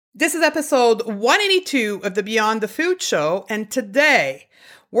This is episode 182 of the Beyond the Food Show, and today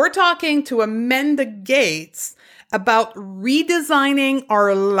we're talking to Amanda Gates about redesigning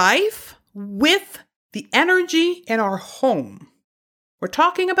our life with the energy in our home. We're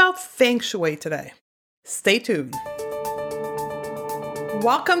talking about Feng Shui today. Stay tuned.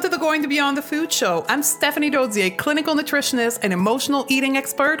 Welcome to the Going to Beyond the Food Show. I'm Stephanie Dozier, clinical nutritionist and emotional eating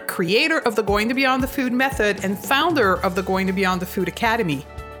expert, creator of the Going to Beyond the Food method, and founder of the Going to Beyond the Food Academy.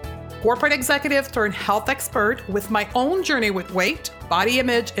 Corporate executive turned health expert with my own journey with weight, body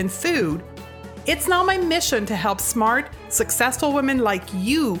image, and food. It's now my mission to help smart, successful women like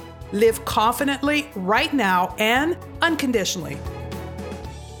you live confidently right now and unconditionally.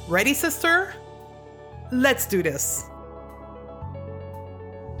 Ready, sister? Let's do this.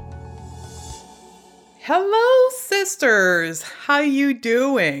 Hello, sisters. How you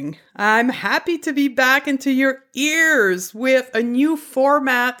doing? I'm happy to be back into your ears with a new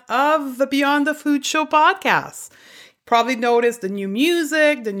format of the Beyond the Food Show podcast. Probably noticed the new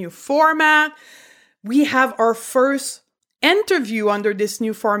music, the new format. We have our first interview under this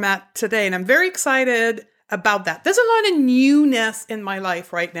new format today, and I'm very excited about that. There's a lot of newness in my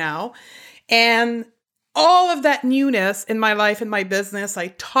life right now, and all of that newness in my life and my business I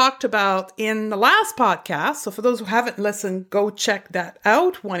talked about in the last podcast. So for those who haven't listened, go check that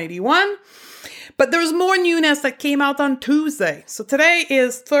out, 181. But there's more newness that came out on Tuesday. So today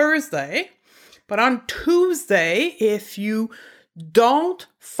is Thursday. But on Tuesday, if you don't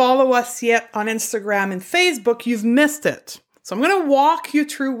follow us yet on Instagram and Facebook, you've missed it. So I'm going to walk you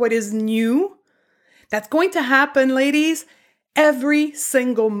through what is new. That's going to happen, ladies, every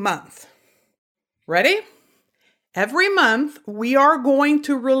single month. Ready? Every month, we are going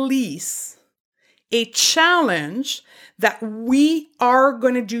to release a challenge that we are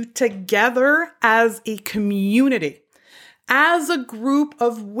going to do together as a community. As a group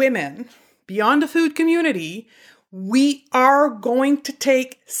of women, Beyond the Food community, we are going to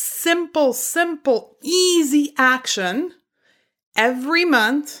take simple, easy action every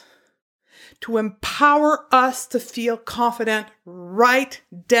month to empower us to feel confident right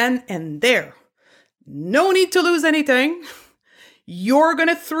then and there. No need to lose anything. You're going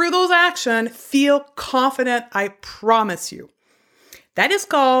to, through those actions, feel confident, I promise you. That is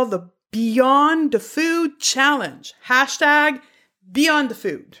called the Beyond the Food Challenge. Hashtag Beyond the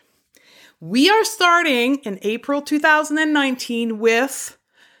Food. We are starting in April 2019 with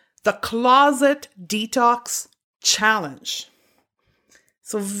the Closet Detox Challenge.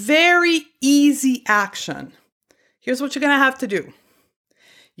 So very easy action. Here's what you're going to have to do.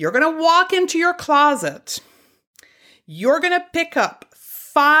 You're going to walk into your closet. You're going to pick up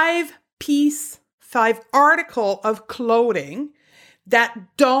 5 article of clothing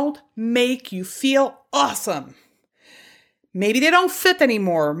that don't make you feel awesome. Maybe they don't fit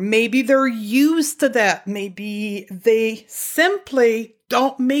anymore. Maybe they're used to that. Maybe they simply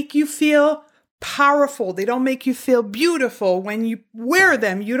don't make you feel powerful. They don't make you feel beautiful. When you wear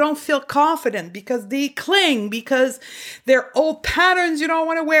them, you don't feel confident because they cling, because they're old patterns you don't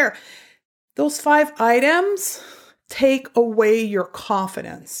want to wear. Those 5 items take away your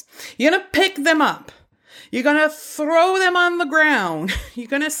confidence. You're going to pick them up. You're going to throw them on the ground. You're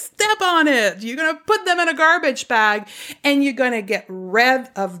going to step on it. You're going to put them in a garbage bag, and you're going to get rid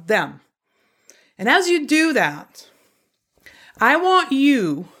of them. And as you do that, I want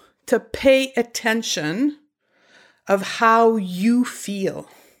you to pay attention of how you feel.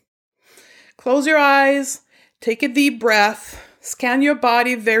 Close your eyes, take a deep breath, scan your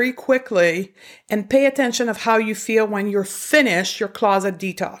body very quickly, and pay attention of how you feel when you're finished your closet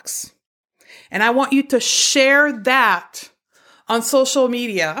detox. And I want you to share that on social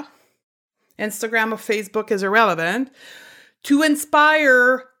media. Instagram or Facebook is irrelevant, to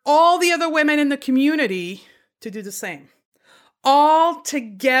inspire all the other women in the community to do the same. All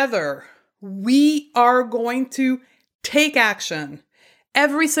together, we are going to take action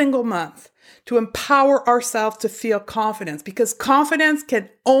every single month to empower ourselves to feel confidence, because confidence can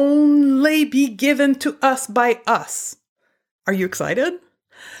only be given to us by us. Are you excited?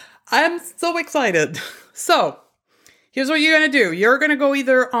 I'm so excited. So here's what you're going to do. You're going to go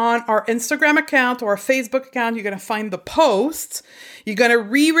either on our Instagram account or our Facebook account. You're going to find the post. You're going to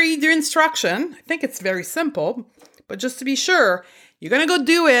reread your instruction. I think it's very simple. But just to be sure, you're going to go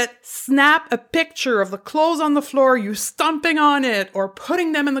do it, snap a picture of the clothes on the floor, you stomping on it or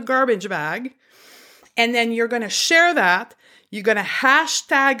putting them in the garbage bag. And then you're going to share that. You're going to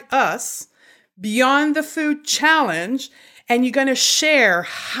hashtag us, Beyond the Food Challenge, and you're going to share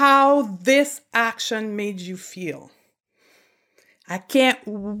how this action made you feel. I can't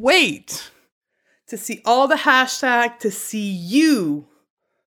wait to see all the hashtags, to see you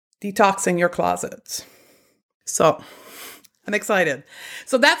detoxing your closet. So I'm excited.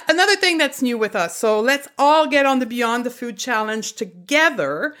 So that's another thing that's new with us. So let's all get on the Beyond the Food Challenge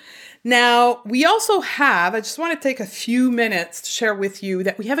together. Now, we also have, I just want to take a few minutes to share with you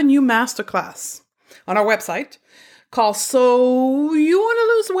that we have a new masterclass on our website called So You Want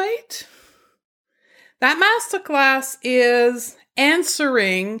to Lose Weight? That masterclass is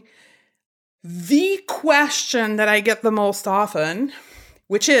answering the question that I get the most often,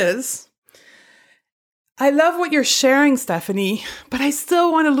 which is, I love what you're sharing, Stephanie, but I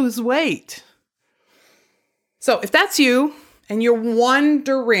still want to lose weight. So if that's you and you're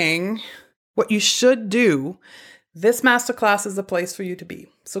wondering what you should do, this masterclass is the place for you to be.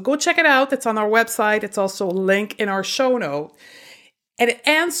 So go check it out. It's on our website. It's also a link in our show note. And it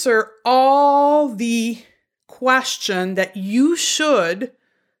answers all the questions that you should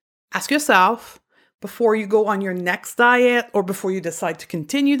ask yourself before you go on your next diet, or before you decide to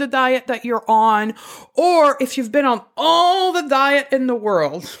continue the diet that you're on, or if you've been on all the diet in the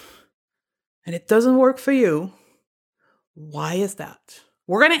world and it doesn't work for you, why is that?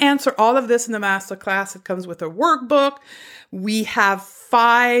 We're going to answer all of this in the masterclass. It comes with a workbook. We have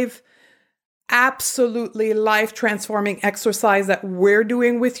 5 absolutely life-transforming exercises that we're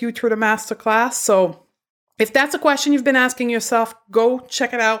doing with you through the masterclass. So if that's a question you've been asking yourself, go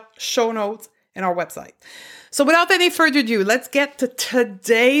check it out, show notes, and our website. So without any further ado, let's get to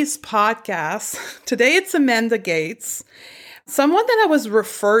today's podcast. Today it's Amanda Gates, someone that I was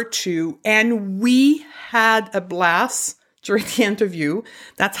referred to, and we had a blast during the interview.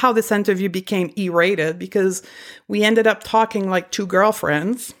 That's how this interview became E-rated, because we ended up talking like 2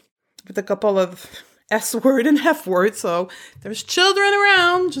 girlfriends with a couple of S-word and F-word. So there's children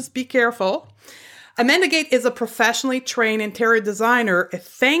around, just be careful. Amanda Gates is a professionally trained interior designer, a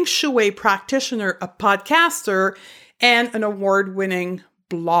Feng Shui practitioner, a podcaster, and an award-winning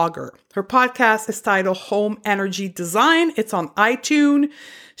blogger. Her podcast is titled Home Energy Design. It's on iTunes.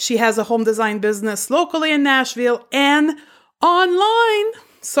 She has a home design business locally in Nashville and online.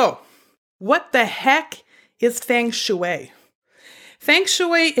 So, what the heck is Feng Shui? Feng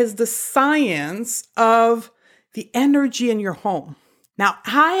Shui is the science of the energy in your home. Now,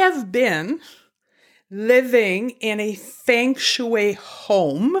 I have been living in a Feng Shui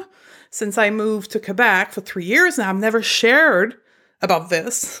home since I moved to Quebec for 3 years now. I've never shared about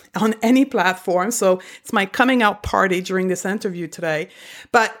this on any platform, so it's my coming out party during this interview today.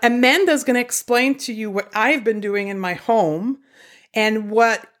 But Amanda's going to explain to you what I've been doing in my home and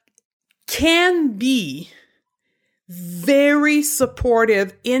what can be very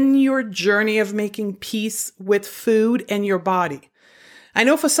supportive in your journey of making peace with food and your body. I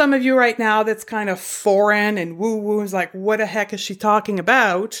know for some of you right now, that's kind of foreign and woo-woo. It's like, what the heck is she talking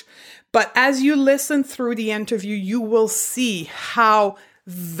about? But as you listen through the interview, you will see how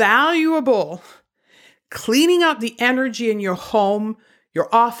valuable cleaning up the energy in your home,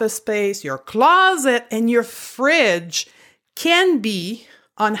 your office space, your closet, and your fridge can be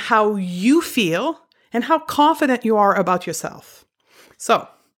on how you feel and how confident you are about yourself. So,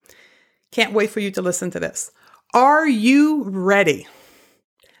 can't wait for you to listen to this. Are you ready?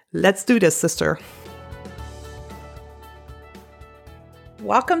 Let's do this, sister.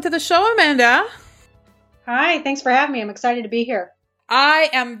 Welcome to the show, Amanda. Hi, thanks for having me. I'm excited to be here. I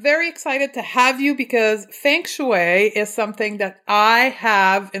am very excited to have you because Feng Shui is something that I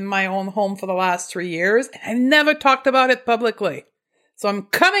have in my own home for the last 3 years. And I've never talked about it publicly. So I'm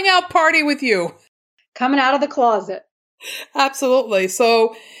coming out party with you. Coming out of the closet. Absolutely.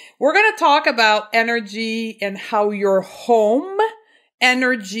 So we're going to talk about energy and how your home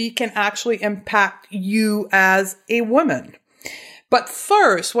energy can actually impact you as a woman. But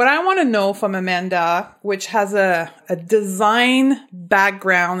first, what I want to know from Amanda, which has a design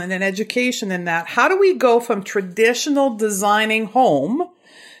background and an education in that, how do we go from traditional designing home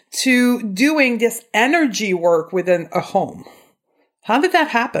to doing this energy work within a home? How did that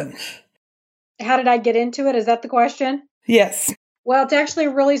happen? How did I get into it? Is that the question? Yes. Well, it's actually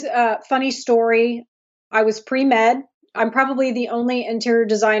a really funny story. I was pre-med. I'm probably the only interior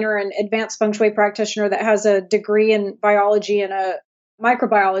designer and advanced feng shui practitioner that has a degree in biology and a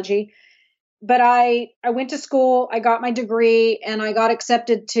microbiology. But I went to school, I got my degree, and I got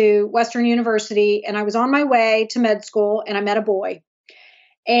accepted to Western University. And I was on my way to med school, and I met a boy.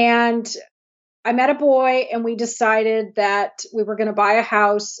 And we decided that we were going to buy a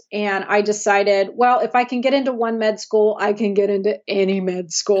house. And I decided, well, if I can get into one med school, I can get into any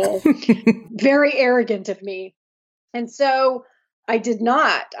med school. Very arrogant of me. And so I did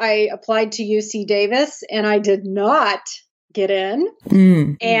not. I applied to UC Davis and I did not get in.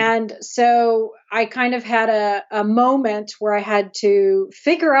 Mm. And so I kind of had a moment where I had to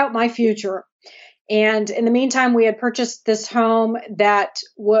figure out my future. And in the meantime, we had purchased this home that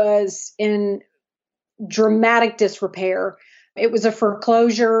was in dramatic disrepair. It was a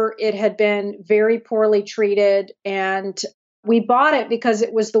foreclosure. It had been very poorly treated. And we bought it because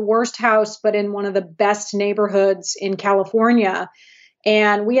it was the worst house, but in one of the best neighborhoods in California.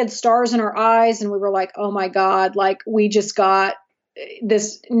 And we had stars in our eyes and we were like, oh my God, like we just got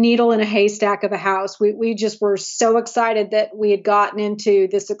this needle in a haystack of a house. We just were so excited that we had gotten into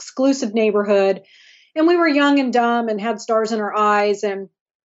this exclusive neighborhood, and we were young and dumb and had stars in our eyes, and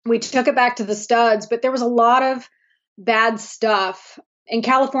we took it back to the studs. But there was a lot of bad stuff in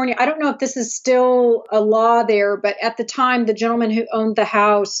California. I don't know if this is still a law there, but at the time, the gentleman who owned the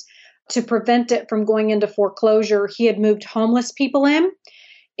house, to prevent it from going into foreclosure, he had moved homeless people in.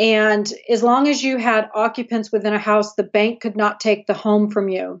 And as long as you had occupants within a house, the bank could not take the home from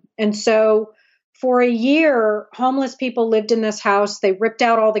you. And so for a year, homeless people lived in this house. They ripped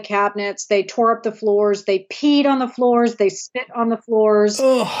out all the cabinets. They tore up the floors. They peed on the floors. They spit on the floors.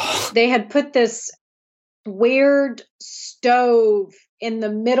 Ugh. They had put this weird stove in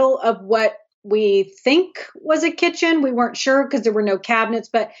the middle of what we think was a kitchen. We weren't sure because there were no cabinets,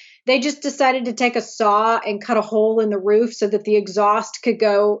 but they just decided to take a saw and cut a hole in the roof so that the exhaust could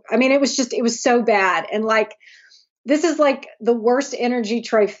go. I mean, it was so bad. And like, this is like the worst energy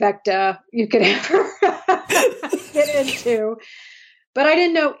trifecta you could ever get into. But I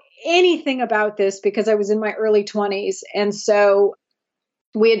didn't know anything about this because I was in my early 20s. And so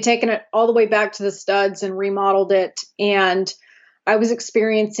we had taken it all the way back to the studs and remodeled it. And I was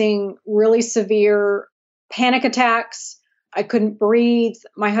experiencing really severe panic attacks. I couldn't breathe.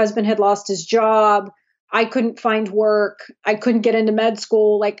 My husband had lost his job. I couldn't find work. I couldn't get into med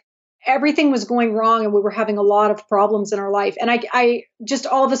school. Like everything was going wrong and we were having a lot of problems in our life. And I just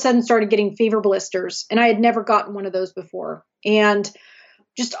all of a sudden started getting fever blisters, and I had never gotten one of those before. And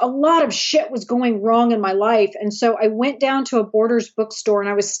just a lot of shit was going wrong in my life. And so I went down to a Borders bookstore and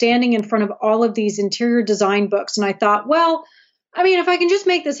I was standing in front of all of these interior design books. And I thought, well, I mean, if I can just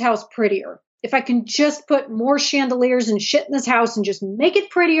make this house prettier, if I can just put more chandeliers and shit in this house and just make it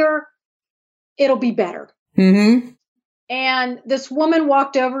prettier, it'll be better. Mm-hmm. And this woman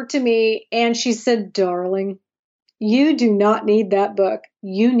walked over to me and she said, darling, you do not need that book.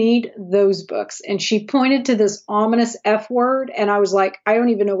 You need those books. And she pointed to this ominous F word. And I was like, I don't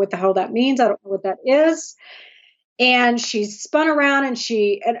even know what the hell that means. I don't know what that is. And she spun around and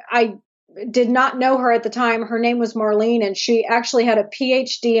I did not know her at the time. Her name was Marlene, and she actually had a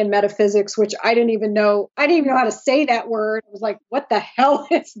PhD in metaphysics, which I didn't even know. I didn't even know how to say that word. I was like, what the hell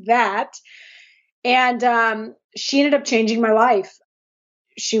is that? And she ended up changing my life.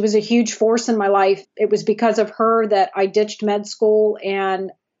 She was a huge force in my life. It was because of her that I ditched med school,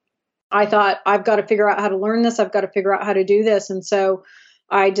 and I thought, I've got to figure out how to learn this. I've got to figure out how to do this. And so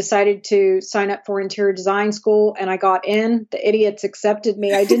I decided to sign up for interior design school, and I got in. The idiots accepted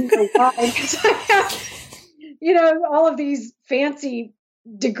me. I didn't know why. Because I had, all of these fancy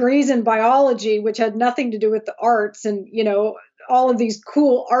degrees in biology, which had nothing to do with the arts, and, all of these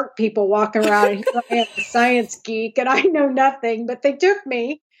cool art people walking around, and here I am, a science geek, and I know nothing, but they took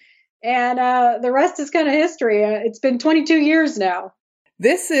me, and the rest is kind of history. It's been 22 years now.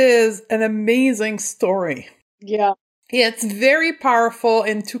 This is an amazing story. Yeah. It's very powerful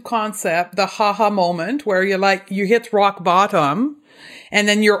into concept, the haha moment where you hit rock bottom and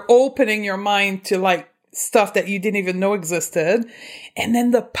then you're opening your mind to like stuff that you didn't even know existed. And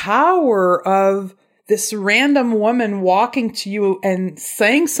then the power of this random woman walking to you and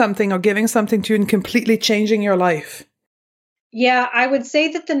saying something or giving something to you and completely changing your life. Yeah, I would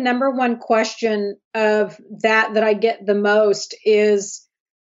say that the number one question of that I get the most is,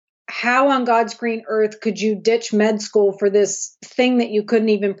 how on God's green earth could you ditch med school for this thing that you couldn't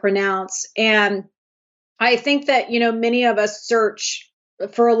even pronounce? And I think that, many of us search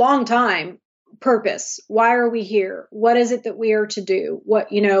for a long time, purpose. Why are we here? What is it that we are to do?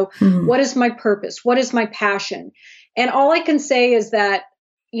 What is my purpose? What is my passion? And all I can say is that,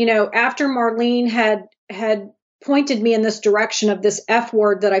 after Marlene had pointed me in this direction of this F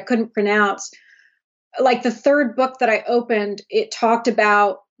word that I couldn't pronounce, like the third book that I opened, it talked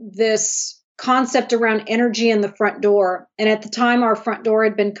about this concept around energy in the front door. And at the time, our front door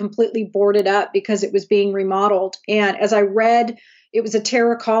had been completely boarded up because it was being remodeled. And as I read, it was a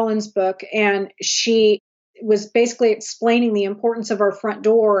Tara Collins book, and she was basically explaining the importance of our front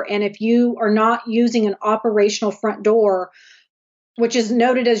door. And if you are not using an operational front door, which is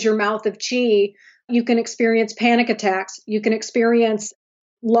noted as your mouth of chi, you can experience panic attacks. You can experience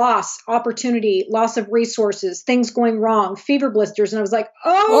loss, opportunity, loss of resources, things going wrong, fever blisters. And I was like,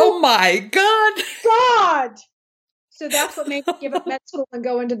 oh my God. So that's what made me give up med school and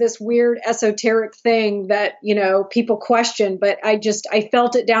go into this weird esoteric thing that, people question. But I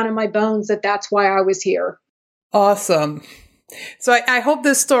felt it down in my bones that that's why I was here. Awesome. So I hope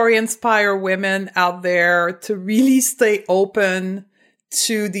this story inspire women out there to really stay open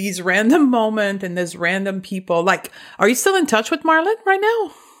to these random moments and these random people. Like, are you still in touch with Marlon right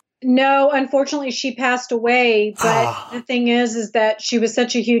now? No, unfortunately, she passed away. But the thing is that she was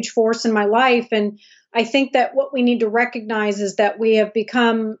such a huge force in my life. And I think that what we need to recognize is that we have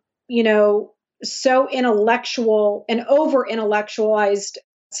become, so intellectual and over intellectualized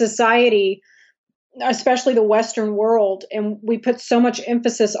society, especially the Western world. And we put so much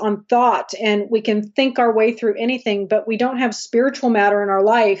emphasis on thought, and we can think our way through anything, but we don't have spiritual matter in our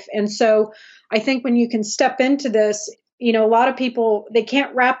life. And so I think when you can step into this, a lot of people, they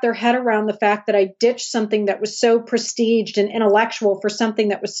can't wrap their head around the fact that I ditched something that was so prestiged and intellectual for something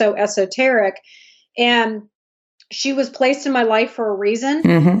that was so esoteric. And she was placed in my life for a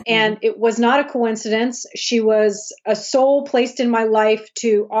reason, and it was not a coincidence. She was a soul placed in my life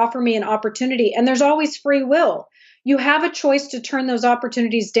to offer me an opportunity. And there's always free will. You have a choice to turn those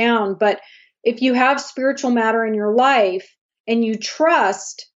opportunities down. But if you have spiritual matter in your life and you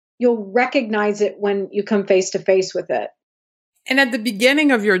trust, you'll recognize it when you come face to face with it. And at the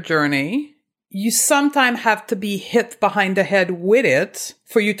beginning of your journey, you sometimes have to be hit behind the head with it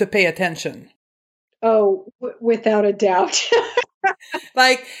for you to pay attention. Oh, without a doubt.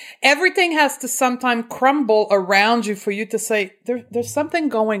 Like everything has to sometime crumble around you for you to say, there's something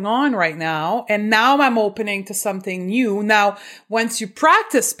going on right now. And now I'm opening to something new. Now, once you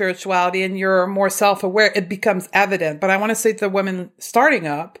practice spirituality and you're more self-aware, it becomes evident. But I want to say to the women starting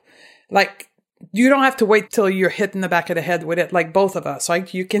up, like, you don't have to wait till you're hit in the back of the head with it, like both of us.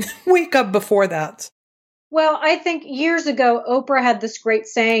 Like you can wake up before that. Well, I think years ago, Oprah had this great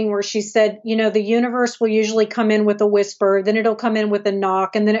saying where she said, the universe will usually come in with a whisper, then it'll come in with a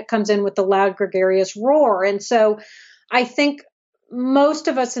knock, and then it comes in with a loud, gregarious roar. And so I think most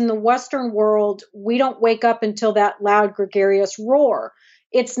of us in the Western world, we don't wake up until that loud, gregarious roar.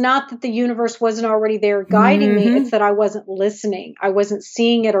 It's not that the universe wasn't already there guiding me. It's that I wasn't listening. I wasn't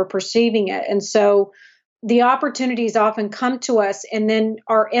seeing it or perceiving it. And so the opportunities often come to us, and then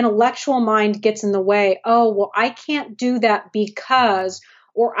our intellectual mind gets in the way. Oh, well, I can't do that because,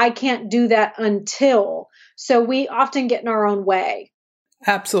 or I can't do that until. So we often get in our own way.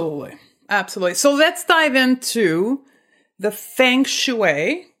 Absolutely. Absolutely. So let's dive into the Feng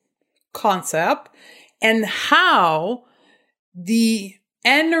Shui concept and how the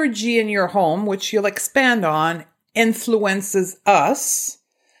energy in your home, which you'll expand on, influences us,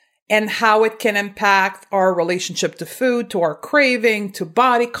 and how it can impact our relationship to food, to our craving, to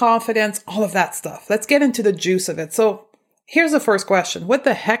body confidence, all of that stuff. Let's get into the juice of it. So here's the first question. What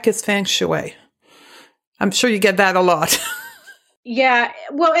the heck is Feng Shui? I'm sure you get that a lot. Yeah.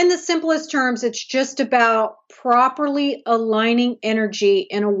 Well, in the simplest terms, it's just about properly aligning energy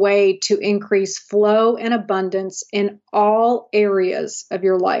in a way to increase flow and abundance in all areas of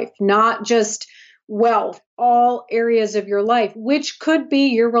your life, not just wealth, all areas of your life, which could be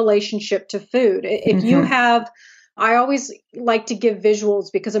your relationship to food. If you have, I always like to give visuals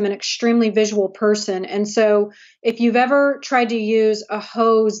because I'm an extremely visual person. And so if you've ever tried to use a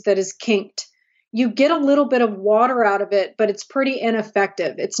hose that is kinked, you get a little bit of water out of it, but it's pretty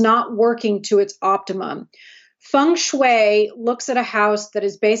ineffective. It's not working to its optimum. Feng Shui looks at a house that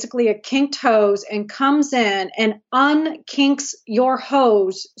is basically a kinked hose and comes in and unkinks your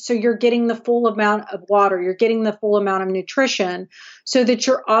hose so you're getting the full amount of water, you're getting the full amount of nutrition so that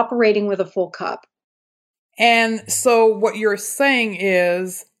you're operating with a full cup. And so what you're saying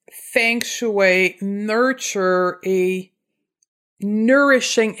is Feng Shui nurture a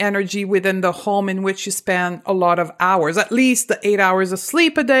nourishing energy within the home in which you spend a lot of hours, at least the 8 hours of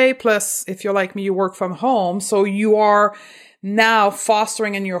sleep a day. Plus, if you're like me, you work from home. So you are now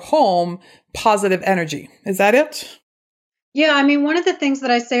fostering in your home positive energy. Is that it? Yeah. I mean, one of the things that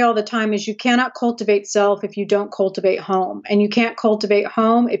I say all the time is you cannot cultivate self if you don't cultivate home. And you can't cultivate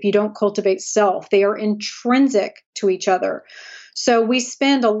home if you don't cultivate self. They are intrinsic to each other. So we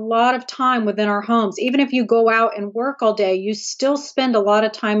spend a lot of time within our homes. Even if you go out and work all day, you still spend a lot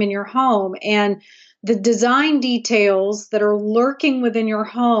of time in your home. And the design details that are lurking within your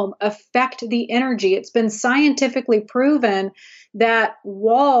home affect the energy. It's been scientifically proven that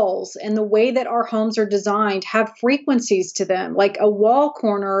walls and the way that our homes are designed have frequencies to them. Like a wall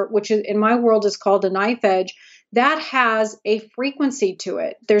corner, which is, in my world is called a knife edge, that has a frequency to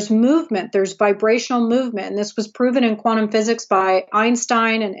it. There's movement, there's vibrational movement. And this was proven in quantum physics by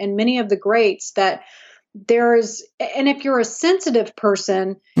Einstein and many of the greats that and if you're a sensitive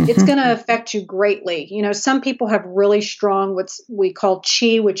person, it's going to affect you greatly. Some people have really strong, what we call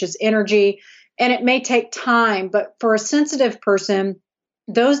chi, which is energy, and it may take time. But for a sensitive person,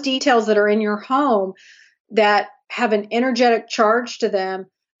 those details that are in your home that have an energetic charge to them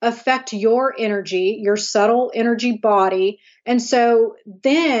affect your energy, your subtle energy body. And so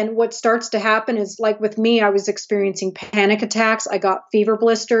then what starts to happen is, like with me, I was experiencing panic attacks. I got fever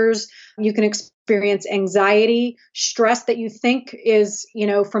blisters. You can experience anxiety, stress that you think is,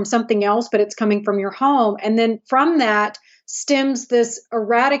 from something else, but it's coming from your home. And then from that stems this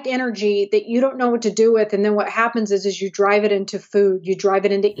erratic energy that you don't know what to do with. And then what happens is you drive it into food, you drive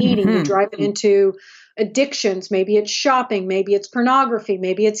it into eating, you drive it into addictions. Maybe it's shopping, maybe it's pornography,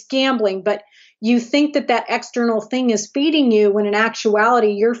 maybe it's gambling, but you think that external thing is feeding you when in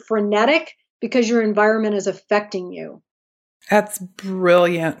actuality you're frenetic because your environment is affecting you. That's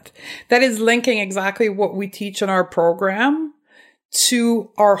brilliant. That is linking exactly what we teach in our program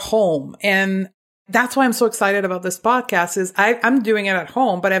to our home. And that's why I'm so excited about this podcast is I'm doing it at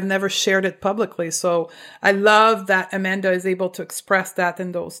home, but I've never shared it publicly. So I love that Amanda is able to express that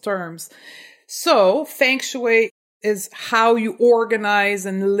in those terms. So Feng Shui is how you organize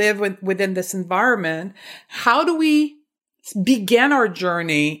and live within this environment. How do we begin our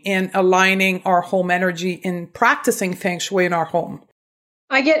journey in aligning our home energy in practicing Feng Shui in our home?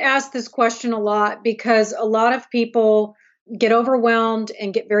 I get asked this question a lot because a lot of people get overwhelmed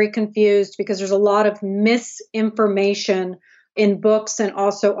and get very confused because there's a lot of misinformation in books and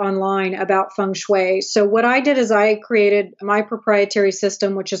also online about Feng Shui. So what I did is I created my proprietary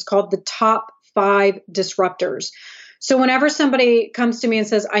system, which is called the Top 5 Disruptors. So whenever somebody comes to me and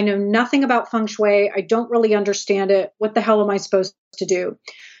says, I know nothing about Feng Shui, I don't really understand it, what the hell am I supposed to do?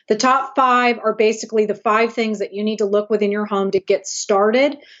 The top 5 are basically the 5 things that you need to look within your home to get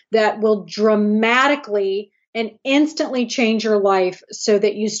started that will dramatically and instantly change your life so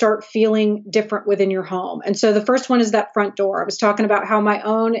that you start feeling different within your home. And so the first one is that front door. I was talking about how my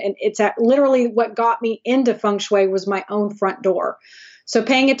own, and literally what got me into Feng Shui was my own front door. So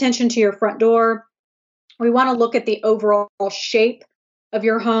paying attention to your front door, we want to look at the overall shape of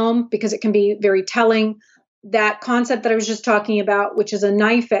your home because it can be very telling. That concept that I was just talking about, which is a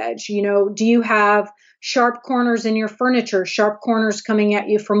knife edge, do you have sharp corners in your furniture, sharp corners coming at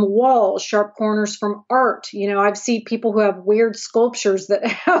you from walls, sharp corners from art? I've seen people who have weird sculptures that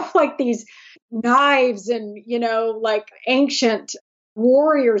have like these knives and, like ancient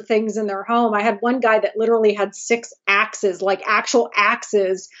warrior things in their home. I had one guy that literally had 6 axes, like actual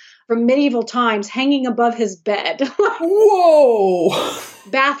axes from medieval times hanging above his bed. Whoa!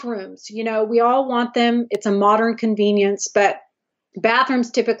 Bathrooms, we all want them. It's a modern convenience, but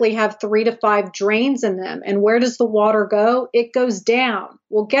bathrooms typically have 3 to 5 drains in them. And where does the water go? It goes down.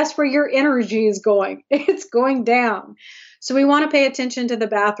 Well, guess where your energy is going? It's going down. So we want to pay attention to the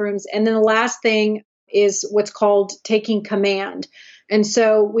bathrooms. And then the last thing is what's called taking command. And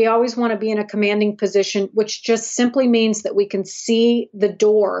so we always want to be in a commanding position, which just simply means that we can see the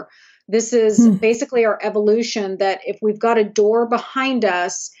door. This is basically our evolution, that if we've got a door behind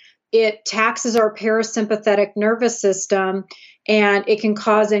us, it taxes our parasympathetic nervous system and it can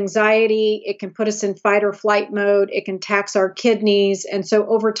cause anxiety. It can put us in fight or flight mode. It can tax our kidneys. And so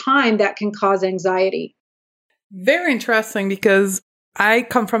over time, that can cause anxiety. Very interesting, because I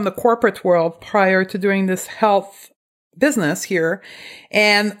come from the corporate world prior to doing this health business here.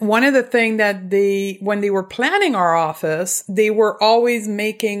 And one of the things that when they were planning our office, they were always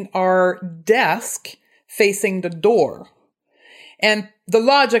making our desk facing the door. And the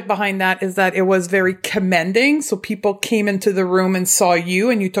logic behind that is that it was very commending. So people came into the room and saw you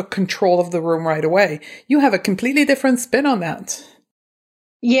and you took control of the room right away. You have a completely different spin on that.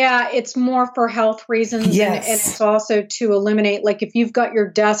 Yeah, it's more for health reasons. Yes. And it's also to eliminate, like if you've got your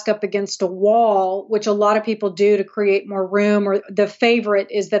desk up against a wall, which a lot of people do to create more room, or the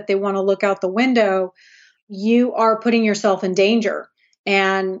favorite is that they want to look out the window, you are putting yourself in danger.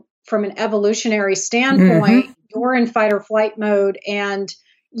 And from an evolutionary standpoint, you're in fight or flight mode, and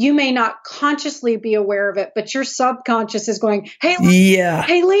you may not consciously be aware of it, but your subconscious is going, hey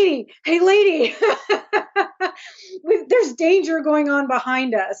lady, there's danger going on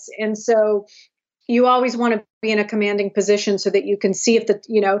behind us. And so you always want to be in a commanding position so that you can see if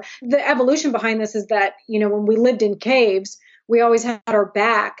the evolution behind this is that, when we lived in caves, we always had our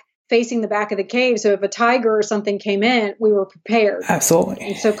back facing the back of the cave. So if a tiger or something came in, we were prepared. Absolutely.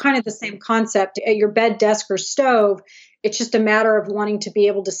 And so kind of the same concept at your bed, desk, or stove. It's just a matter of wanting to be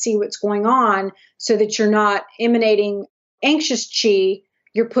able to see what's going on so that you're not emanating anxious chi,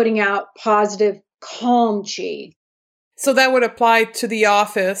 you're putting out positive, calm chi. So that would apply to the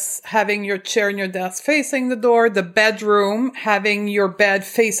office, having your chair and your desk facing the door, the bedroom, having your bed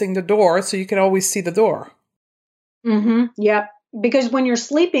facing the door so you can always see the door. Mm-hmm. Yep. Because when you're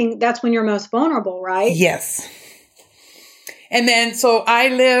sleeping, that's when you're most vulnerable, right? Yes. And then, so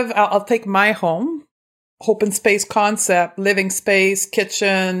I'll take my home, open space concept, living space,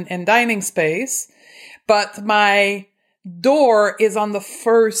 kitchen, and dining space. But my door is on the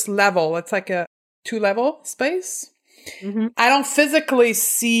first level. It's like a 2-level space. Mm-hmm. I don't physically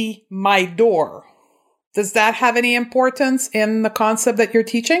see my door. Does that have any importance in the concept that you're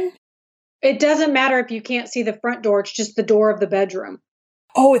teaching? It doesn't matter if you can't see the front door. It's just the door of the bedroom.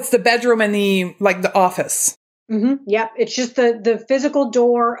 Oh, it's the bedroom and the office. Mm-hmm. Yep. It's just the physical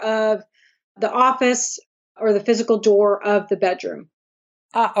door of the office or the physical door of the bedroom.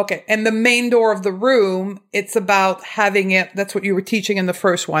 Ah, okay. And the main door of the room, it's about having it, that's what you were teaching in the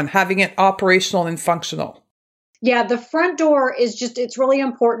first one, having it operational and functional. Yeah, the front door is just, it's really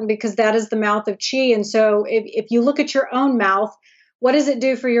important because that is the mouth of chi. And so if you look at your own mouth, what does it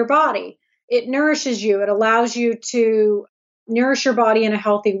do for your body? It nourishes you. It allows you to nourish your body in a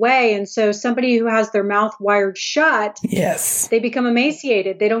healthy way. And so somebody who has their mouth wired shut, yes, they become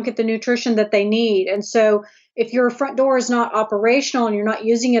emaciated. They don't get the nutrition that they need. And so if your front door is not operational and you're not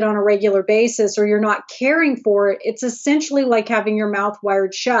using it on a regular basis or you're not caring for it, it's essentially like having your mouth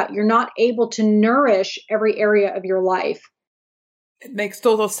wired shut. You're not able to nourish every area of your life. It makes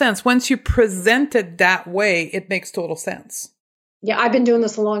total sense. Once you present it that way, it makes total sense. Yeah, I've been doing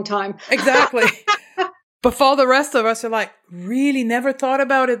this a long time. Exactly. But for all the rest of us are like, really never thought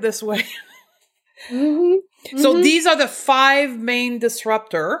about it this way. Mm-hmm. So these are the 5 main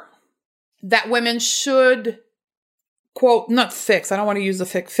disruptor that women should, quote, not fix. I don't want to use the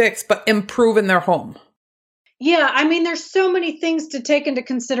fix, but improve in their home. Yeah, I mean, there's so many things to take into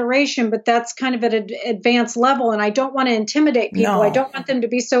consideration, but that's kind of at an advanced level. And I don't want to intimidate people. No. I don't want them to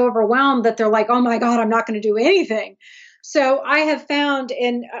be so overwhelmed that they're like, oh my God, I'm not going to do anything. So I have found,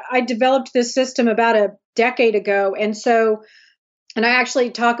 and I developed this system about a decade ago. And I actually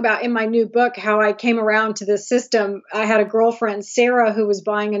talk about in my new book how I came around to this system. I had a girlfriend, Sarah, who was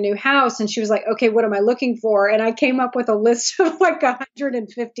buying a new house, and she was like, okay, what am I looking for? And I came up with a list of like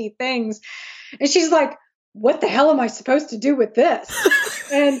 150 things. And she's like, what the hell am I supposed to do with this?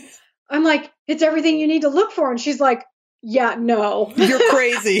 And I'm like, it's everything you need to look for. And she's like, yeah, no. You're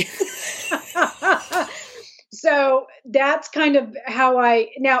crazy. So that's kind of how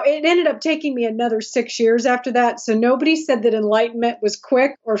now it ended up taking me another 6 years after that. So nobody said that enlightenment was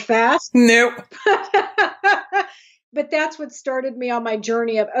quick or fast. Nope. But that's what started me on my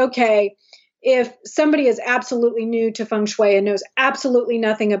journey of, okay, if somebody is absolutely new to feng shui and knows absolutely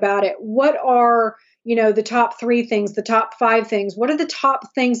nothing about it, what are, the top 3 things, the top 5 things? What are the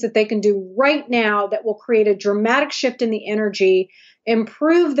top things that they can do right now that will create a dramatic shift in the energy,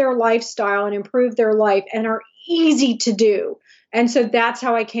 improve their lifestyle and improve their life, and are easy to do? And so that's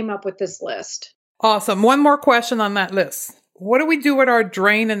how I came up with this list. Awesome. One more question on that list. What do we do with our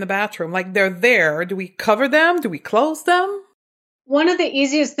drain in the bathroom? Like, they're there. Do we cover them? Do we close them? One of the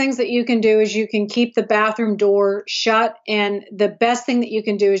easiest things that you can do is you can keep the bathroom door shut. And the best thing that you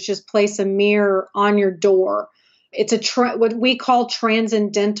can do is just place a mirror on your door. It's what we call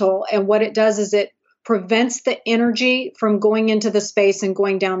transcendental. And what it does is it prevents the energy from going into the space and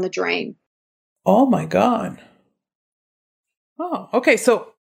going down the drain. Oh my God. Oh, okay.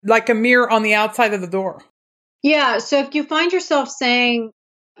 So like a mirror on the outside of the door. Yeah. So if you find yourself saying,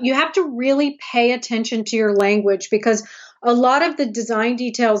 you have to really pay attention to your language, because a lot of the design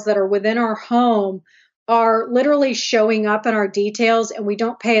details that are within our home are literally showing up in our details, and we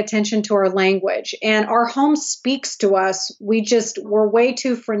don't pay attention to our language. And our home speaks to us. We're way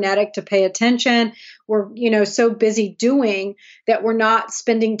too frenetic to pay attention. We're, so busy doing that we're not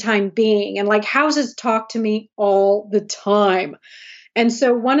spending time being. And like, houses talk to me all the time. And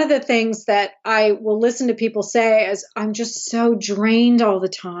so one of the things that I will listen to people say is, I'm just so drained all the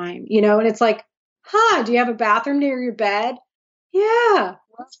time, and it's like, do you have a bathroom near your bed? Yeah,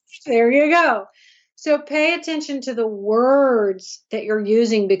 there you go. So pay attention to the words that you're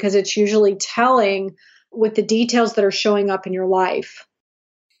using, because it's usually telling with the details that are showing up in your life.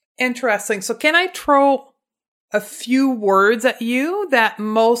 Interesting. So can I throw a few words at you that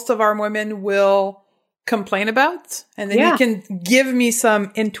most of our women will complain about? And then you can give me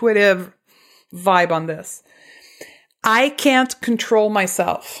some intuitive vibe on this. I can't control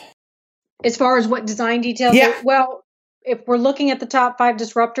myself. As far as what design details? Yeah. Well, if we're looking at the top 5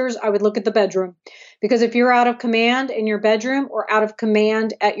 disruptors, I would look at the bedroom, because if you're out of command in your bedroom or out of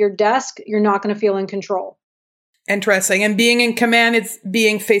command at your desk, you're not going to feel in control. Interesting. And being in command, it's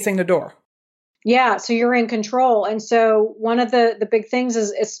being facing the door. Yeah, so you're in control. And so one of the big things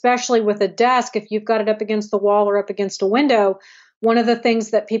is, especially with a desk, if you've got it up against the wall or up against a window, one of the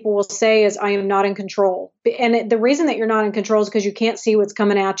things that people will say is, I am not in control. And the reason that you're not in control is because you can't see what's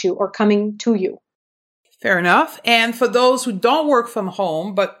coming at you or coming to you. Fair enough. And for those who don't work from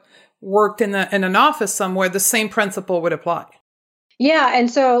home, but worked in an office somewhere, the same principle would apply. Yeah. And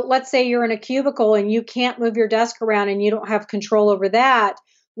so let's say you're in a cubicle and you can't move your desk around and you don't have control over that.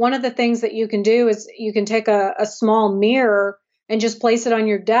 One of the things that you can do is you can take a small mirror and just place it on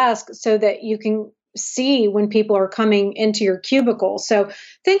your desk so that you can see when people are coming into your cubicle. So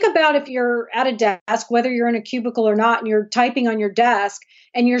think about if you're at a desk, whether you're in a cubicle or not, and you're typing on your desk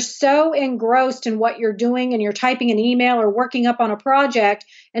and you're so engrossed in what you're doing and you're typing an email or working up on a project,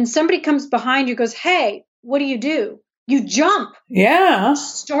 and somebody comes behind you, goes, hey, what do? You jump. Yeah.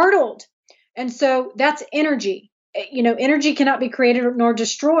 Startled. And so that's energy. Energy cannot be created nor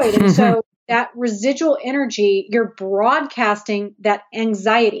destroyed. And so that residual energy, you're broadcasting that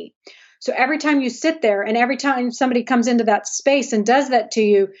anxiety. So every time you sit there and every time somebody comes into that space and does that to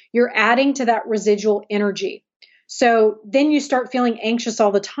you, you're adding to that residual energy. So then you start feeling anxious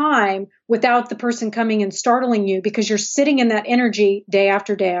all the time without the person coming and startling you, because you're sitting in that energy day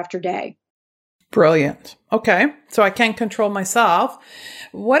after day after day. Brilliant. Okay. So I can't control myself.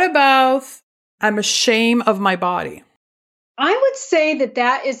 What about I'm ashamed of my body? I would say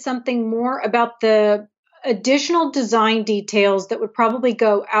that is something more about the additional design details that would probably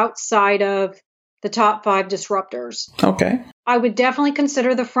go outside of the top 5 disruptors. Okay. I would definitely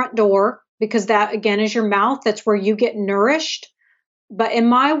consider the front door, because that, again, is your mouth. That's where you get nourished. But in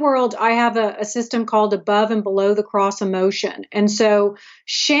my world, I have a system called above and below the cross emotion. And so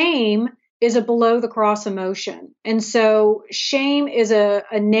shame is a below the cross emotion. And so shame is a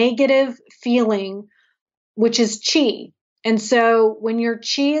negative feeling, which is chi. And so when your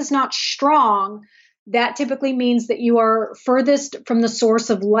chi is not strong, that typically means that you are furthest from the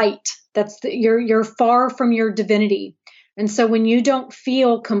source of light. You're far from your divinity. And so when you don't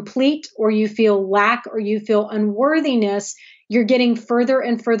feel complete, or you feel lack, or you feel unworthiness, you're getting further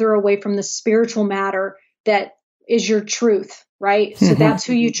and further away from the spiritual matter that is your truth, right? So that's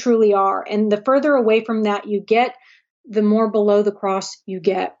who you truly are. And the further away from that you get, the more below the cross you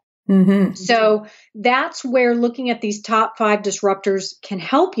get. Mm-hmm. So that's where looking at these top 5 disruptors can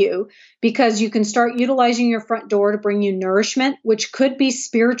help you, because you can start utilizing your front door to bring you nourishment, which could be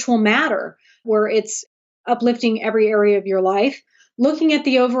spiritual matter, where it's uplifting every area of your life. Looking at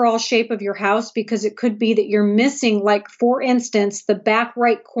the overall shape of your house, because it could be that you're missing, like, for instance, the back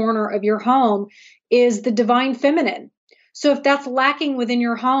right corner of your home is the divine feminine. So if that's lacking within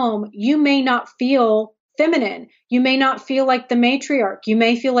your home, you may not feel feminine. You may not feel like the matriarch. You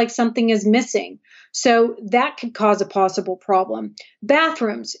may feel like something is missing. So that could cause a possible problem.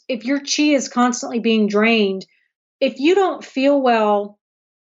 Bathrooms, if your chi is constantly being drained, if you don't feel well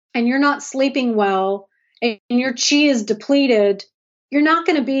and you're not sleeping well and your chi is depleted, you're not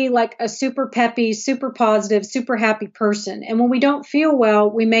going to be like a super peppy, super positive, super happy person. And when we don't feel well,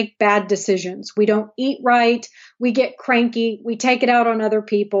 we make bad decisions. We don't eat right. We get cranky. We take it out on other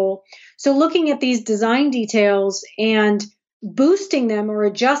people. So looking at these design details and boosting them or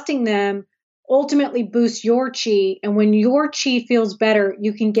adjusting them ultimately boosts your chi. And when your chi feels better,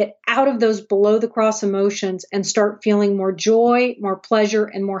 you can get out of those below the cross emotions and start feeling more joy, more pleasure,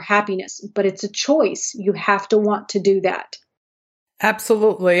 and more happiness. But it's a choice. You have to want to do that.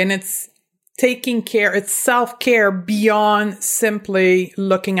 Absolutely. And it's taking care, it's self-care beyond simply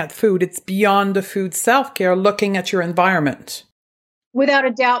looking at food. It's beyond the food self-care, looking at your environment. Without a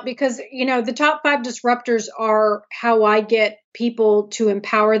doubt, because, the top 5 disruptors are how I get people to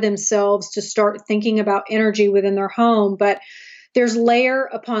empower themselves to start thinking about energy within their home. But there's layer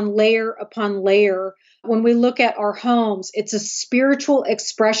upon layer upon layer. When we look at our homes, it's a spiritual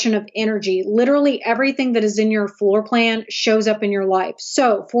expression of energy. Literally everything that is in your floor plan shows up in your life.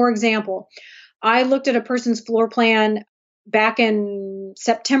 So, for example, I looked at a person's floor plan back in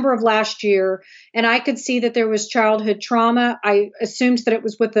September of last year, and I could see that there was childhood trauma. I assumed that it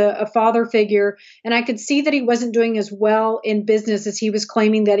was with a father figure, and I could see that he wasn't doing as well in business as he was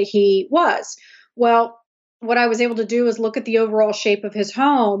claiming that he was. Well, what I was able to do is look at the overall shape of his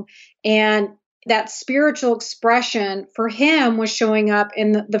home, and that spiritual expression for him was showing up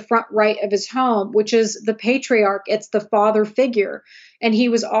in the front right of his home, which is the patriarch. It's the father figure. And he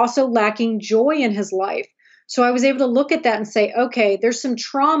was also lacking joy in his life. So I was able to look at that and say, okay, there's some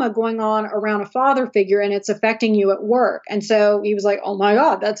trauma going on around a father figure and it's affecting you at work. And so he was like, oh my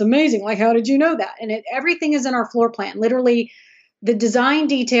God, that's amazing. Like, how did you know that? And everything is in our floor plan. Literally, the design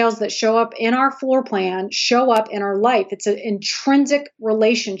details that show up in our floor plan show up in our life. It's an intrinsic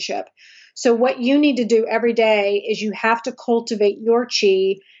relationship. So what you need to do every day is you have to cultivate your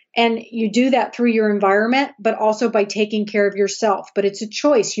chi. And you do that through your environment, but also by taking care of yourself. But it's a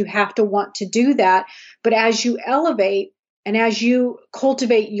choice. You have to want to do that. But as you elevate and as you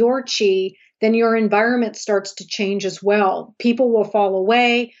cultivate your chi, then your environment starts to change as well. People will fall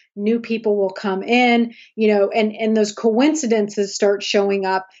away. New people will come in, and those coincidences start showing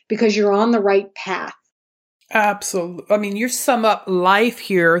up because you're on the right path. Absolutely. I mean, you sum up life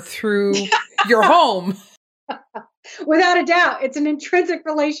here through your home. Without a doubt, it's an intrinsic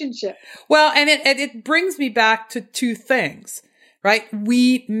relationship. Well, and it brings me back to two things, right?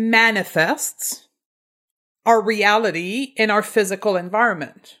 We manifest our reality in our physical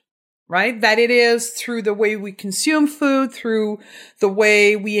environment, right? That it is through the way we consume food, through the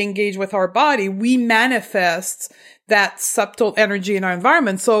way we engage with our body, we manifest that subtle energy in our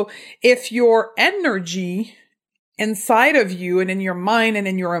environment. So if your energy inside of you and in your mind and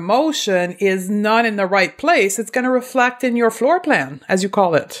in your emotion is not in the right place, it's going to reflect in your floor plan, as you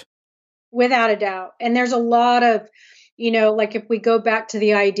call it. Without a doubt. And there's a lot of, like if we go back to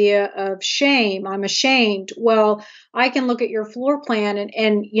the idea of shame, I'm ashamed. Well, I can look at your floor plan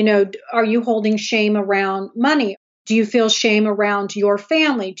and are you holding shame around money? Do you feel shame around your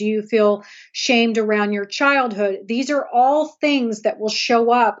family? Do you feel shamed around your childhood? These are all things that will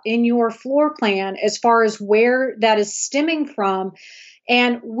show up in your floor plan as far as where that is stemming from.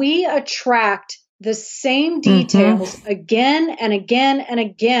 And we attract the same details again and again and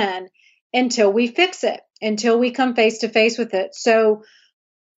again until we fix it, until we come face to face with it. So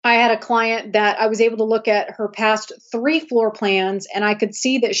I had a client that I was able to look at her past 3 floor plans, and I could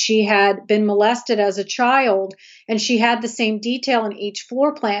see that she had been molested as a child, and she had the same detail in each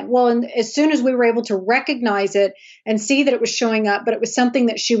floor plan. Well, and as soon as we were able to recognize it and see that it was showing up, but it was something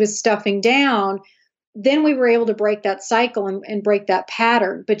that she was stuffing down, then we were able to break that cycle and break that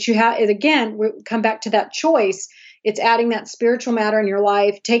pattern. But you have, again, we come back to that choice. It's adding that spiritual matter in your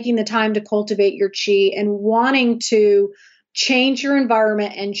life, taking the time to cultivate your chi, and wanting to change your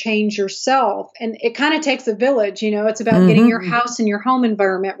environment and change yourself. And it kind of takes a village. It's about getting your house and your home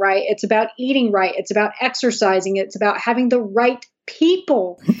environment right. It's about eating right. It's about exercising. It's about having the right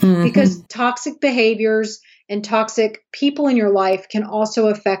people, because toxic behaviors and toxic people in your life can also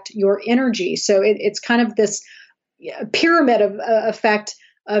affect your energy. So it's kind of this pyramid of effect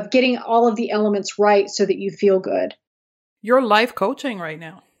of getting all of the elements right so that you feel good. You're life coaching right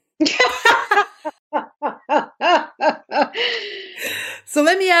now. So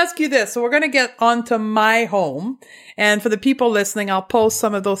let me ask you this. So we're going to get onto my home. And for the people listening, I'll post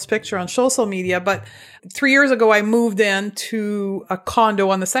some of those pictures on social media. But 3 years ago, I moved into a condo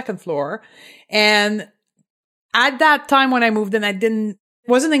on the 2nd floor. And at that time when I moved in,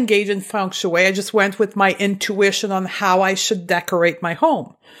 wasn't engaged in feng shui. I just went with my intuition on how I should decorate my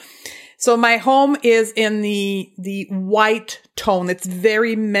home. So my home is in the white tone. It's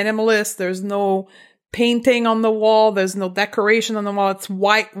very minimalist. There's no painting on the wall. There's no decoration on the wall. It's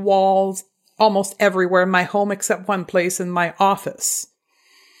white walls almost everywhere in my home except one place, in my office.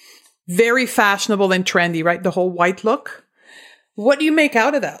 Very fashionable and trendy, right? The whole white look. What do you make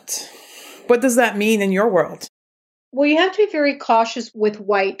out of that? What does that mean in your world? Well, you have to be very cautious with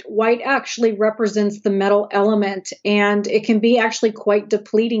white. White actually represents the metal element, and it can be actually quite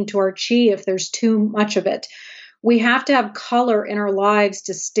depleting to our chi if there's too much of it. We have to have color in our lives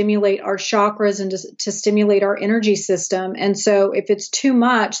to stimulate our chakras and to stimulate our energy system. And so if it's too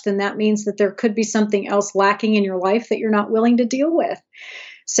much, then that means that there could be something else lacking in your life that you're not willing to deal with.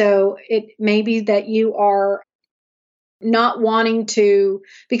 So it may be that you are not wanting to,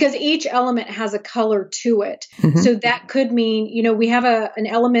 because each element has a color to it. So that could mean, we have an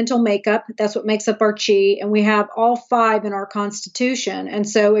elemental makeup. That's what makes up our chi. And we have all 5 in our constitution. And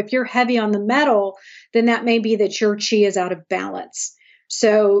so if you're heavy on the metal, then that may be that your chi is out of balance.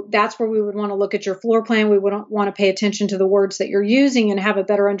 So that's where we would want to look at your floor plan. We would want to pay attention to the words that you're using and have a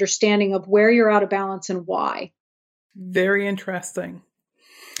better understanding of where you're out of balance and why. Very interesting.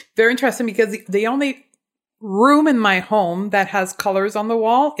 Very interesting, because the only room in my home that has colors on the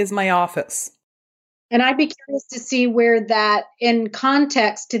wall is my office. And I'd be curious to see where that, in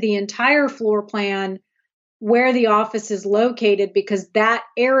context to the entire floor plan, where the office is located, because that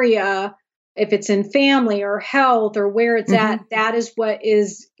area, if it's in family or health or where it's at, that is what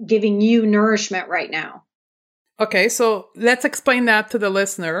is giving you nourishment right now. Okay, so let's explain that to the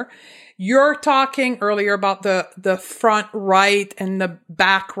listener. You're talking earlier about the front right and the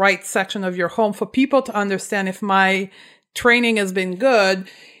back right section of your home. For people to understand, if my training has been good,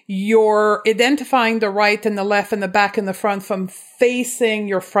 you're identifying the right and the left and the back and the front from facing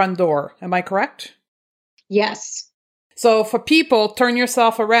your front door. Am I correct? Yes. So for people, turn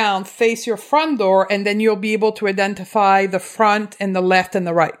yourself around, face your front door, and then you'll be able to identify the front and the left and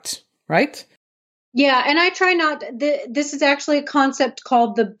the right, right? Yeah, and I try not, this is actually a concept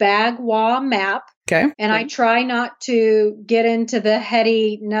called the Bagua map. Okay. And I try not to get into the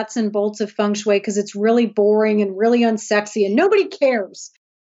heady nuts and bolts of feng shui because it's really boring and really unsexy and nobody cares.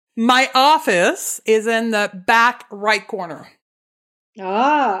 My office is in the back right corner.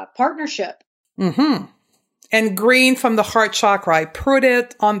 Ah, partnership. Mm-hmm. And green from the heart chakra. I put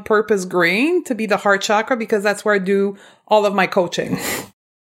it on purpose green to be the heart chakra because that's where I do all of my coaching.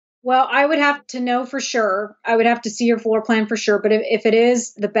 Well, I would have to know for sure. I would have to see your floor plan for sure. But if it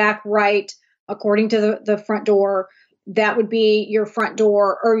is the back right, according to the front door, that would be your front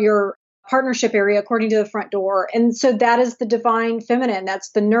door or your partnership area according to the front door. And so that is the divine feminine. That's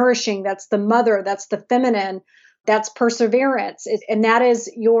the nourishing. That's the mother. That's the feminine. That's perseverance. And that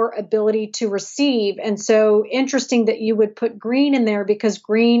is your ability to receive. And so interesting that you would put green in there because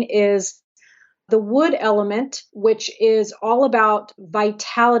green is the wood element, which is all about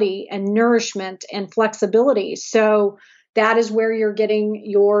vitality and nourishment and flexibility. So that is where you're getting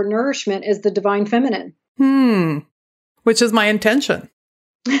your nourishment is the divine feminine. Which is my intention.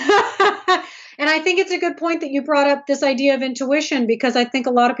 And I think it's a good point that you brought up this idea of intuition, because I think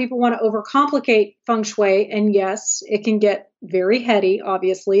a lot of people want to overcomplicate feng shui. And yes, it can get very heady,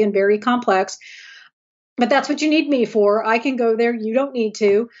 obviously, and very complex. But that's what you need me for. I can go there. You don't need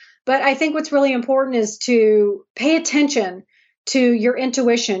to. But I think what's really important is to pay attention to your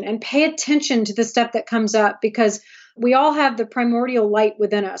intuition and pay attention to the stuff that comes up, because we all have the primordial light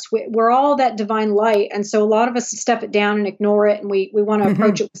within us. We're all that divine light. And so a lot of us step it down and ignore it. And we want to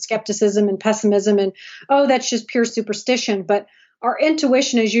approach it with skepticism and pessimism and, oh, that's just pure superstition. But our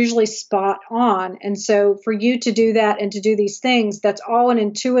intuition is usually spot on. And so for you to do that and to do these things, that's all an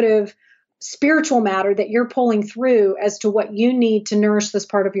intuitive spiritual matter that you're pulling through as to what you need to nourish this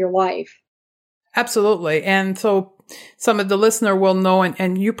part of your life. Absolutely. And so some of the listener will know,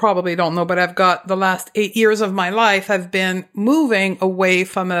 and you probably don't know, but I've got the last 8 years of my life, I've been moving away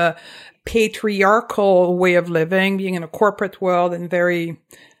from a patriarchal way of living, being in a corporate world and very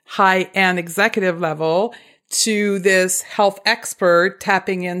high-end executive level, to this health expert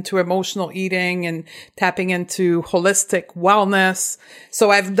tapping into emotional eating and tapping into holistic wellness. So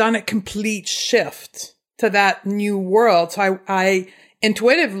I've done a complete shift to that new world. So I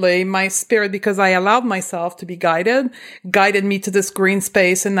intuitively, my spirit, because I allowed myself to be guided me to this green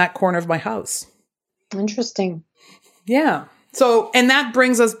space in that corner of my house. Interesting. Yeah. So, and that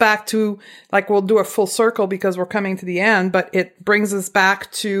brings us back to, like, we'll do a full circle because we're coming to the end, but it brings us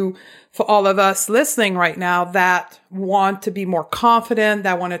back to, for all of us listening right now that want to be more confident,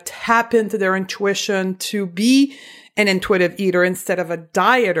 that want to tap into their intuition, to be an intuitive eater instead of a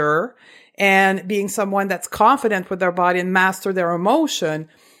dieter, and being someone that's confident with their body and master their emotion.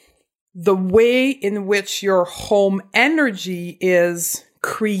 The way in which your home energy is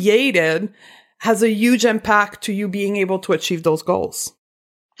created has a huge impact to you being able to achieve those goals.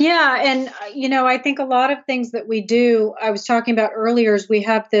 Yeah. And, I think a lot of things that we do, I was talking about earlier, is we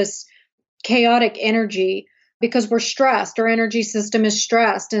have this chaotic energy because we're stressed. Our energy system is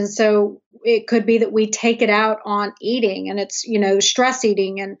stressed. And so it could be that we take it out on eating, and it's, stress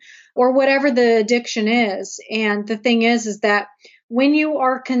eating or whatever the addiction is. And the thing is that when you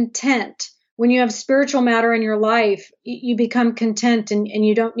are content, when you have spiritual matter in your life, you become content, and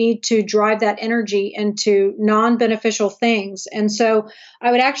you don't need to drive that energy into non-beneficial things. And so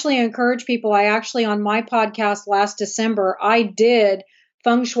I would actually encourage people, on my podcast last December, I did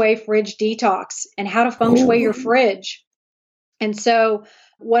feng shui fridge detox and how to feng shui your fridge. And so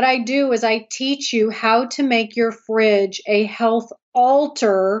what I do is I teach you how to make your fridge a health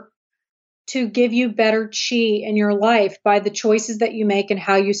altar to give you better chi in your life by the choices that you make and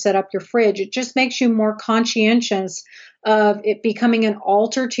how you set up your fridge. It just makes you more conscientious of it becoming an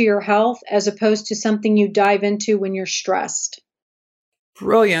altar to your health as opposed to something you dive into when you're stressed.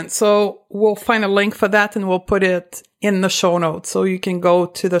 Brilliant. So we'll find a link for that and we'll put it in the show notes. So you can go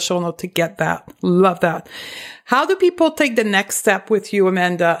to the show note to get that. Love that. How do people take the next step with you,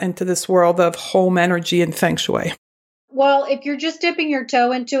 Amanda, into this world of home energy and feng shui? Well, if you're just dipping your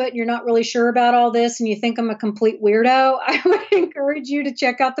toe into it and you're not really sure about all this and you think I'm a complete weirdo, I would encourage you to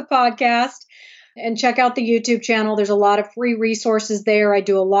check out the podcast and check out the YouTube channel. There's a lot of free resources there. I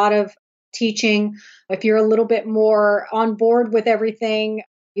do a lot of teaching. If you're a little bit more on board with everything,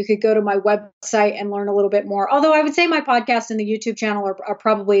 You could go to my website and learn a little bit more. Although I would say my podcast and the YouTube channel are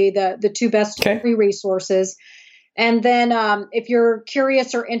probably the two best free resources. And then if you're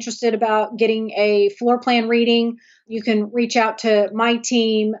curious or interested about getting a floor plan reading, you can reach out to my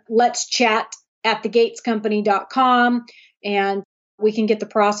team. Let's chat at thegatescompany.com and we can get the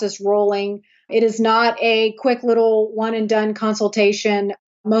process rolling. It is not a quick little one and done consultation.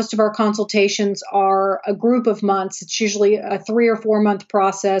 Most of our consultations are a group of months. It's usually a 3 or 4 month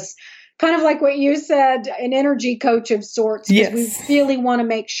process, kind of like what you said, an energy coach of sorts. Yes. We really want to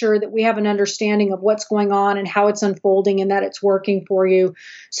make sure that we have an understanding of what's going on and how it's unfolding and that it's working for you.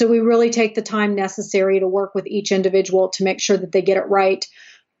 So we really take the time necessary to work with each individual to make sure that they get it right.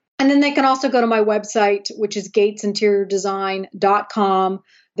 And then they can also go to my website, which is gatesinteriordesign.com.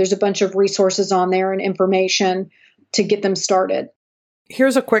 There's a bunch of resources on there and information to get them started.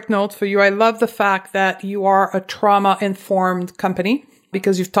 Here's a quick note for you. I love the fact that you are a trauma-informed company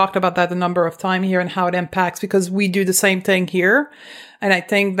because you've talked about that a number of times here and how it impacts, because we do the same thing here. And I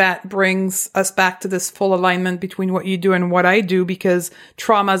think that brings us back to this full alignment between what you do and what I do, because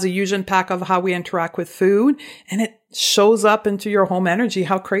trauma is a huge impact of how we interact with food, and it shows up into your home energy.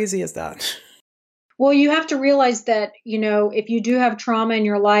 How crazy is that? Well, you have to realize that, if you do have trauma in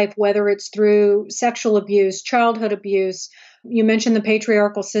your life, whether it's through sexual abuse, childhood abuse, you mentioned the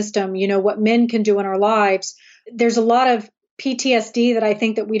patriarchal system, what men can do in our lives. There's a lot of PTSD that I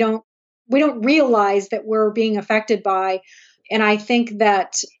think that we don't realize that we're being affected by. And I think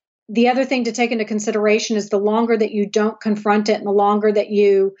that the other thing to take into consideration is the longer that you don't confront it and the longer that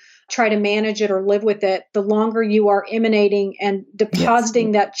you try to manage it or live with it, the longer you are emanating and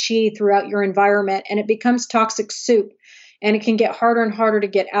depositing that chi throughout your environment, and it becomes toxic soup, and it can get harder and harder to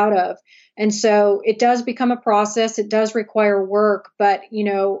get out of. And so it does become a process. It does require work, but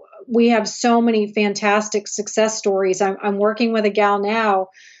we have so many fantastic success stories. I'm working with a gal now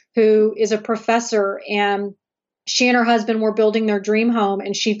who is a professor, and she and her husband were building their dream home,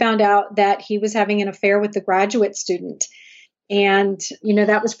 and she found out that he was having an affair with the graduate student. And,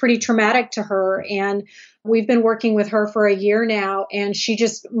 that was pretty traumatic to her. And we've been working with her for a year now, and she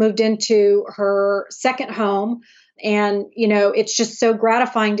just moved into her second home. And, it's just so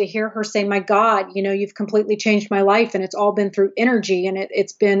gratifying to hear her say, my God, you've completely changed my life. And it's all been through energy, and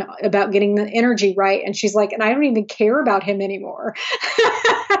it's been about getting the energy right. And she's like, and I don't even care about him anymore.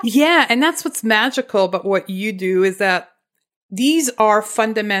 Yeah. And that's what's magical about what you do, is that these are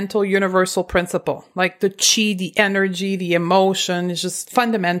fundamental universal principle, like the chi, the energy, the emotion is just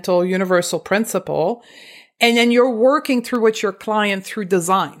fundamental universal principle. And then you're working through with your client through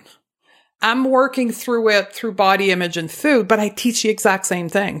design. I'm working through it through body image and food, but I teach the exact same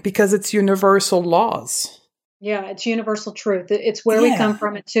thing because it's universal laws. Yeah, it's universal truth. It's where we come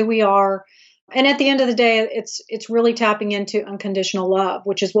from. It's who we are. And at the end of the day, it's really tapping into unconditional love,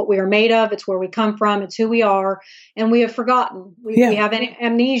 which is what we are made of. It's where we come from. It's who we are. And we have forgotten. We have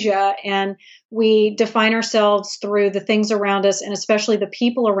amnesia, and we define ourselves through the things around us, and especially the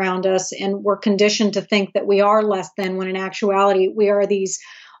people around us. And we're conditioned to think that we are less than, when in actuality, we are these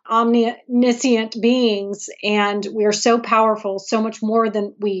omniscient beings, and we are so powerful, so much more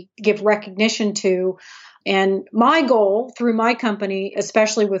than we give recognition to. And my goal through my company,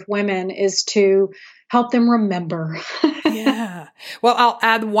 especially with women, is to help them remember. Yeah. Well, I'll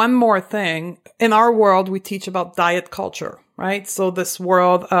add one more thing. In our world, we teach about diet culture, right? So this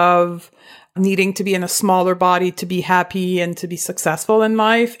world of needing to be in a smaller body to be happy and to be successful in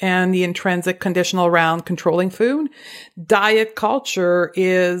life, and the intrinsic conditional around controlling food. Diet culture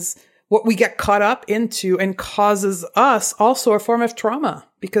is what we get caught up into and causes us also a form of trauma,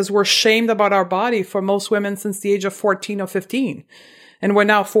 because we're shamed about our body for most women since the age of 14 or 15. And we're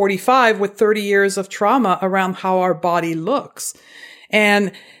now 45 with 30 years of trauma around how our body looks.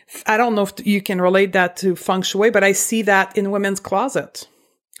 And I don't know if you can relate that to feng shui, but I see that in women's closet.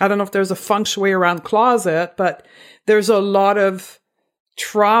 I don't know if there's a feng shui around closet, but there's a lot of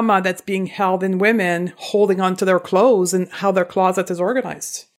trauma that's being held in women holding on to their clothes and how their closet is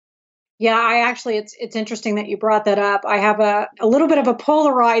organized. Yeah, it's interesting that you brought that up. I have a little bit of a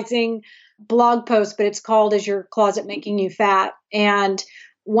polarizing blog post, but it's called "Is Your Closet Making You Fat?" And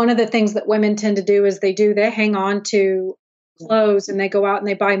one of the things that women tend to do is they hang on to clothes, and they go out and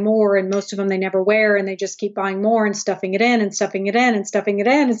they buy more, and most of them they never wear, and they just keep buying more and stuffing it in and stuffing it in and stuffing it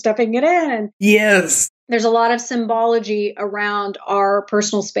in and stuffing it in. Yes. There's a lot of symbology around our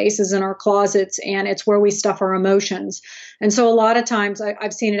personal spaces in our closets, and it's where we stuff our emotions. And so a lot of times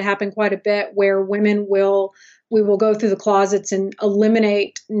I've seen it happen quite a bit, where women we will go through the closets and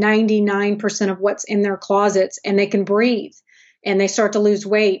eliminate 99% of what's in their closets, and they can breathe. and they start to lose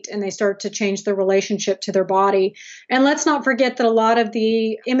weight and they start to change their relationship to their body. And let's not forget that a lot of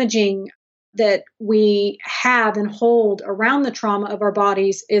the imaging that we have and hold around the trauma of our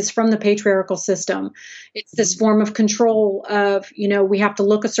bodies is from the patriarchal system. It's this form of control of, we have to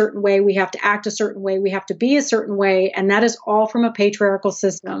look a certain way, we have to act a certain way, we have to be a certain way. And that is all from a patriarchal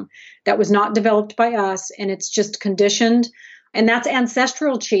system that was not developed by us, and it's just conditioned. And that's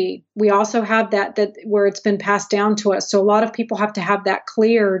ancestral chi. We also have that where it's been passed down to us. So a lot of people have to have that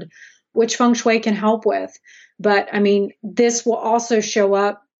cleared, which feng shui can help with. But I mean, this will also show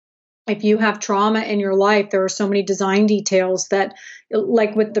up if you have trauma in your life. There are so many design details that,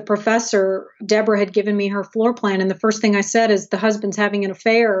 like with the professor, Deborah had given me her floor plan. And the first thing I said is the husband's having an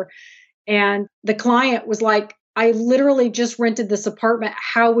affair. And the client was like, I literally just rented this apartment.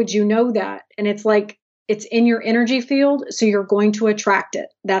 How would you know that? And it's like, it's in your energy field, so you're going to attract it.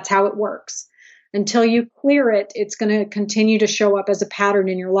 That's how it works. Until you clear it, it's going to continue to show up as a pattern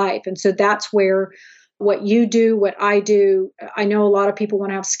in your life. And so that's where what you do, what I do, I know a lot of people want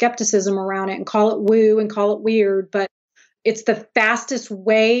to have skepticism around it and call it woo and call it weird, but it's the fastest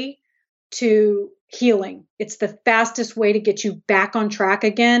way to healing. It's the fastest way to get you back on track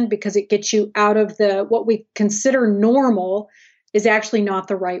again, because it gets you out of what we consider normal is actually not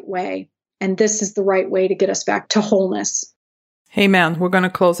the right way. And this is the right way to get us back to wholeness. Hey, man, we're going to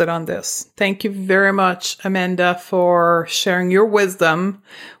close it on this. Thank you very much, Amanda, for sharing your wisdom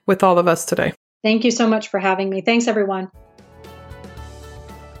with all of us today. Thank you so much for having me. Thanks, everyone.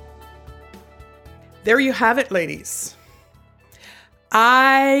 There you have it, ladies.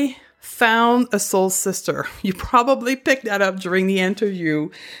 I found a soul sister. You probably picked that up during the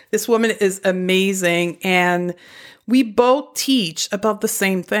interview. This woman is amazing, and we both teach about the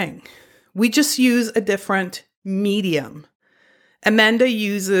same thing. We just use a different medium. Amanda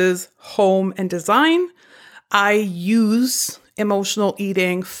uses home and design. I use emotional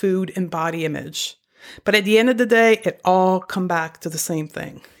eating, food, and body image. But at the end of the day, it all comes back to the same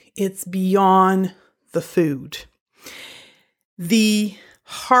thing. It's beyond the food. The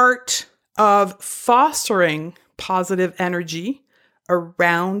heart of fostering positive energy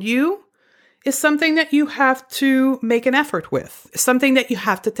around you is something that you have to make an effort with. It's something that you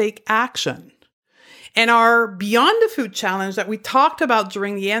have to take action. And our Beyond the Food challenge that we talked about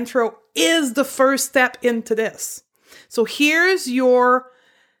during the intro is the first step into this. So here's your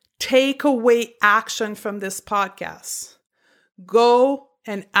takeaway action from this podcast. Go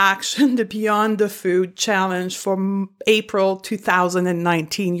and action the Beyond the Food challenge for April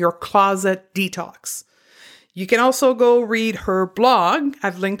 2019, your closet detox. You can also go read her blog.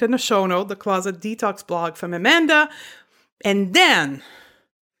 I've linked in the show note, the Closet Detox blog from Amanda. And then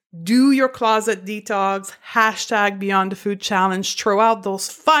do your closet detox, hashtag Beyond the Food challenge. Throw out those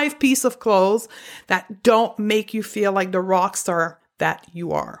 5 pieces of clothes that don't make you feel like the rock star that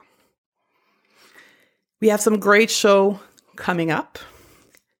you are. We have some great show coming up.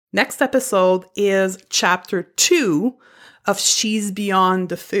 Next episode is chapter 2 of She's Beyond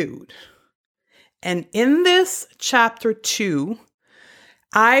the Food. And in this chapter 2,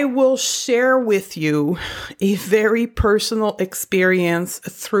 I will share with you a very personal experience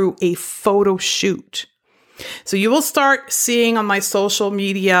through a photo shoot. So you will start seeing on my social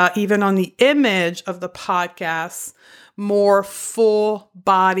media, even on the image of the podcast, more full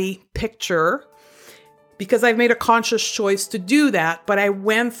body picture, because I've made a conscious choice to do that. But I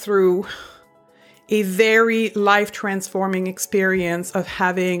went through a very life-transforming experience of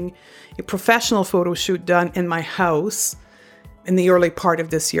having a professional photo shoot done in my house in the early part of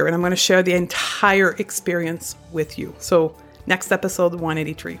this year. And I'm going to share the entire experience with you. So next episode,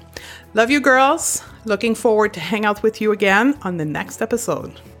 183. Love you, girls. Looking forward to hang out with you again on the next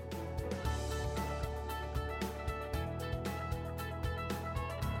episode.